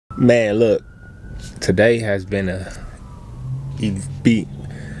Man, look, today has been an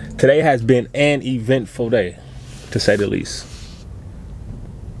eventful day, to say the least.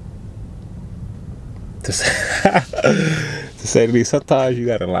 To say the least. Sometimes you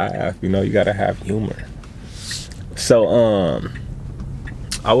gotta laugh, you know, you gotta have humor. So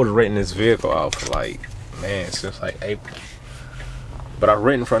I was renting this vehicle out for since like April. But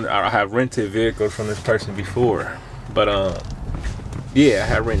I have rented vehicles from this person before. But yeah, I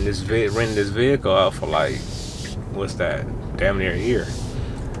had rented this vehicle out for damn near a year.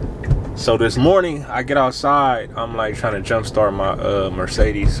 So this morning I get outside, I'm like trying to jump start my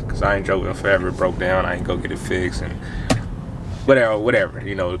Mercedes, because I ain't joking, forever it broke down. I ain't go get it fixed and whatever,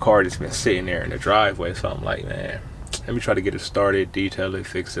 you know, the car just been sitting there in the driveway. So I'm like, man, let me try to get it started, detail it,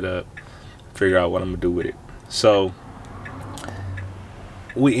 fix it up, figure out what I'm gonna do with it. So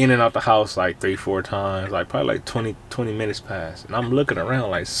we in and out the house like 3-4 times, like probably like 20 minutes past, and I'm looking around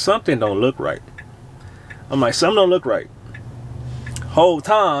like something don't look right. I'm like, something don't look right. Whole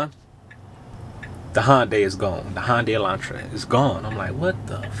time the Hyundai is gone. The Hyundai Elantra is gone. I'm like, what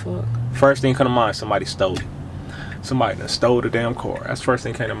the fuck? First thing come to mind, somebody stole it. Somebody done stole the damn car. That's the first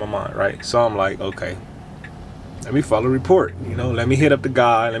thing came to my mind, right? So I'm like, okay, let me file a report, you know, let me hit up the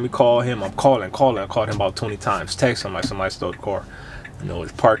guy, let me call him. I'm calling. I called him about 20 times, text him like somebody stole the car. You know,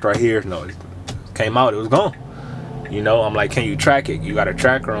 it's parked right here. No, it came out, it was gone. You know, I'm like, can you track it? You got a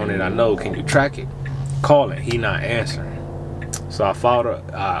tracker on it, I know. Can you track it? Calling, he not answering. So I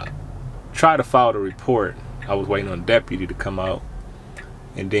tried to file the report. I was waiting on a deputy to come out,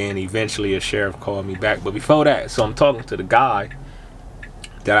 and then eventually a sheriff called me back. But before that, so I'm talking to the guy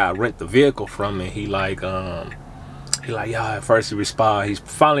that I rent the vehicle from, and he like, yeah, at first he responded, he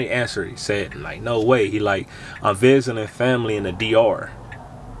finally answered. He said, like, no way. He like, I'm visiting family in the DR,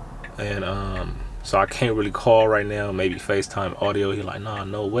 and so I can't really call right now, maybe FaceTime audio. He like, nah,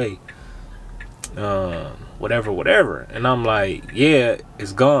 no way, whatever. And I'm like, yeah,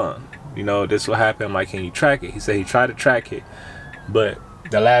 it's gone, you know, this what happened. I'm like, can you track it? He said he tried to track it, but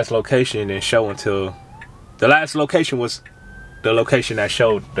the last location didn't show until the last location was the location that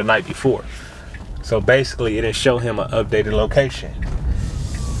showed the night before. So basically it didn't show him an updated location.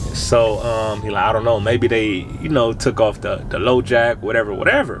 So he like, I don't know, maybe they, you know, took off the low jack,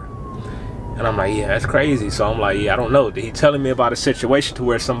 whatever. And I'm like, yeah, that's crazy. So I'm like, yeah, I don't know. Did he telling me about a situation to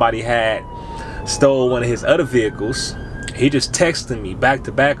where somebody had stole one of his other vehicles? He just texted me back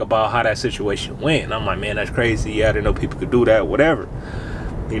to back about how that situation went. And I'm like, man, that's crazy. Yeah, I didn't know people could do that, whatever.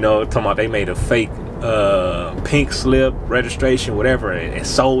 You know, talking about they made a fake pink slip registration, whatever, and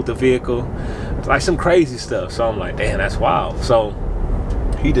sold the vehicle. Like some crazy stuff. So I'm like, damn, that's wild. So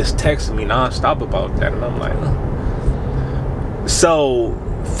he just texted me nonstop about that, and I'm like, oh. So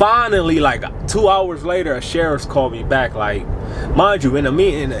finally, like 2 hours later, a sheriff's called me back. Like, mind you, in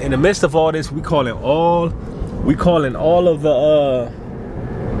the midst of all this, we calling all of the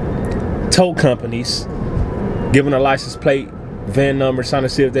tow companies, giving a license plate, VIN number, trying to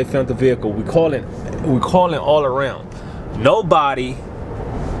see if they found the vehicle. We calling all around. Nobody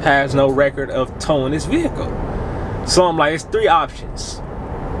has no record of towing this vehicle. So I'm like, it's 3 options.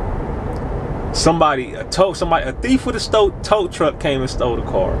 A thief with a tow truck came and stole the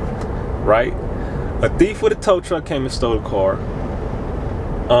car, right? A thief with a tow truck came and stole the car.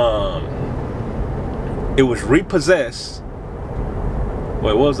 It was repossessed.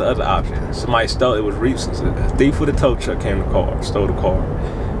 Wait, what was the other option? Somebody stole it. Was a thief with a tow truck came to the car, stole the car.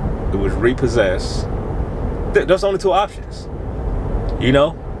 It was repossessed. Those are only 2 options, you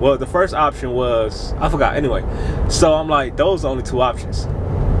know. Well, the first option was, I forgot. Anyway, so I'm like, those are only 2 options.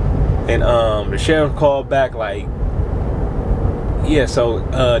 And the sheriff called back like, yeah, so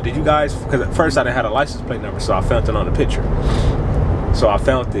did you guys, because at first I didn't have a license plate number, so I found it on the picture. So I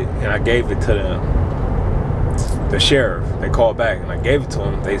found it and I gave it to the sheriff. They called back and I gave it to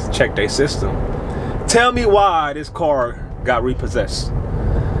them. They checked their system. Tell me why this car got repossessed.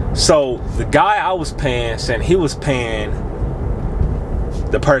 So the guy I was paying said he was paying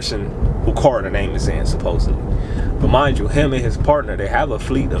the person who car the name is in, supposedly. But mind you, him and his partner, they have a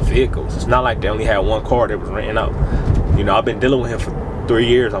fleet of vehicles. It's not like they only had one car they was renting out. You know, I've been dealing with him for 3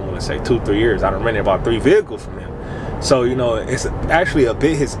 years. I want to say 2-3 years. I done rented about 3 vehicles from him. So, you know, it's actually a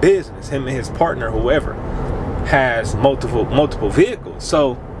bit his business. Him and his partner, whoever, has multiple vehicles.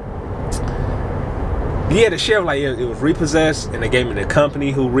 So yeah, the sheriff like, it was repossessed, and they gave me the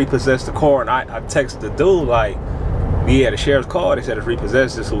company who repossessed the car. And I texted the dude like, yeah, the sheriff's called. They said it's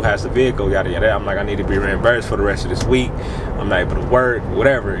repossessed. This who has the vehicle, yada yada. I'm like, I need to be reimbursed for the rest of this week. I'm not able to work,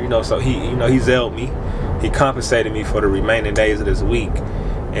 whatever, you know. So he, you know, he zelled me. He compensated me for the remaining days of this week.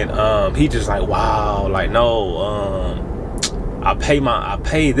 And he just like, wow, like, no, I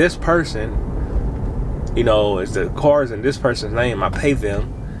pay this person, you know, it's the car's in this person's name. I pay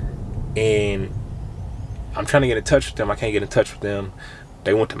them, and I'm trying to get in touch with them. I can't get in touch with them.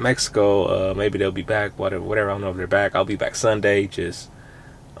 They went to Mexico. Maybe they'll be back, whatever. I don't know if they're back. I'll be back Sunday. Just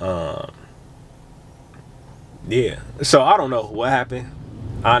yeah. So I don't know what happened,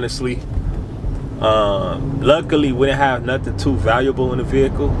 honestly. Luckily we didn't have nothing too valuable in the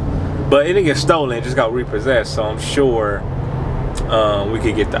vehicle, but it didn't get stolen, it just got repossessed. So I'm sure we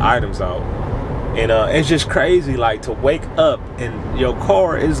could get the items out. And it's just crazy, like, to wake up and your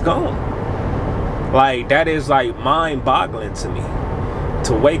car is gone. Like, that is like mind-boggling to me,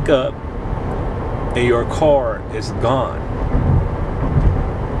 to wake up and your car is gone.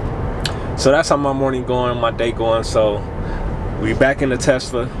 So that's how my morning going, my day going. So we back in the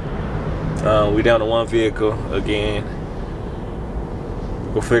Tesla. We down to one vehicle again.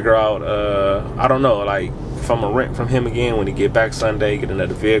 We'll figure out, I don't know, like, if I'm gonna rent from him again when he get back Sunday, get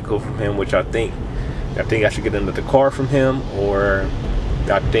another vehicle from him, which I think I should get another car from him, or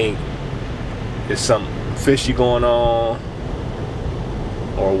I think there's something fishy going on,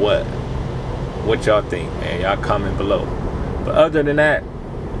 or what? What y'all think, man? Y'all comment below. But other than that,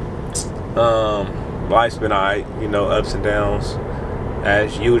 life's been alright, you know, ups and downs.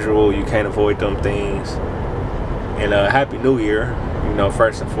 As usual, you can't avoid them things. And Happy New Year, you know,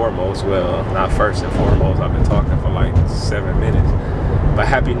 first and foremost. Well, not first and foremost, I've been talking for like 7 minutes. But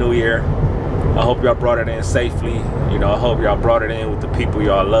Happy New Year. I hope y'all brought it in safely. You know, I hope y'all brought it in with the people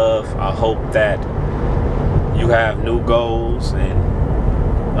y'all love. I hope that you have new goals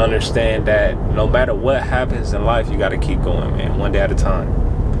and understand that no matter what happens in life, you got to keep going, man, one day at a time.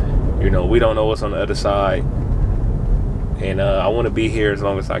 You know, we don't know what's on the other side. And I want to be here as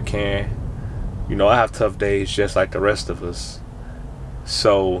long as I can. You know, I have tough days just like the rest of us.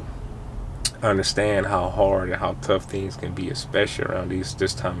 So I understand how hard and how tough things can be, especially around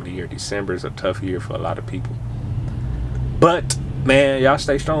this time of the year. December is a tough year for a lot of people. But, man, y'all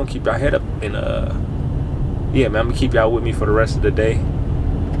stay strong. Keep y'all head up. And, yeah, man, I'm going to keep y'all with me for the rest of the day.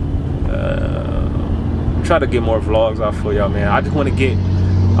 Try to get more vlogs out for y'all, man. I want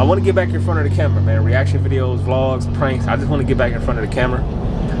to get back in front of the camera, man. Reaction videos, vlogs, pranks. I just want to get back in front of the camera.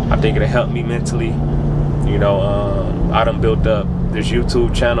 I think it'll help me mentally. You know, I done built up this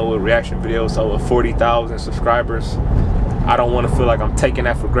YouTube channel with reaction videos to over 40,000 subscribers. I don't want to feel like I'm taking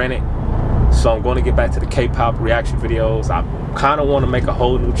that for granted. So I'm going to get back to the K-pop reaction videos. I kind of want to make a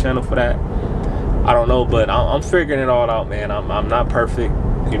whole new channel for that. I don't know, but I'm figuring it all out, man. I'm not perfect,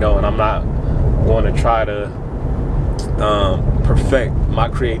 you know, and I'm not going to try to perfect my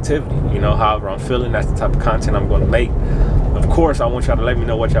creativity. You know, however I'm feeling, that's the type of content I'm going to make. Of course, I want y'all to let me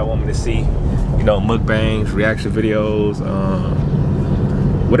know what y'all want me to see. You know, mukbangs, reaction videos,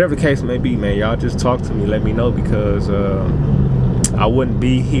 whatever the case may be, man. Y'all just talk to me, let me know, because I wouldn't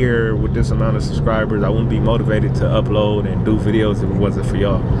be here with this amount of subscribers. I wouldn't be motivated to upload and do videos if it wasn't for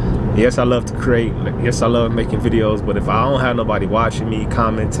y'all. Yes, I love to create. Yes, I love making videos, but if I don't have nobody watching me,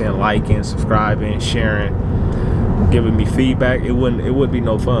 commenting, liking, subscribing, sharing, giving me feedback, it would be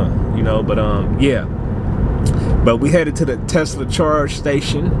no fun, you know. But yeah, but we headed to the Tesla charge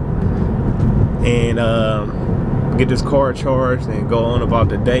station and get this car charged and go on about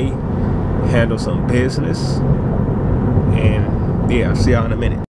the day, handle some business, and yeah, I'll see y'all in a minute.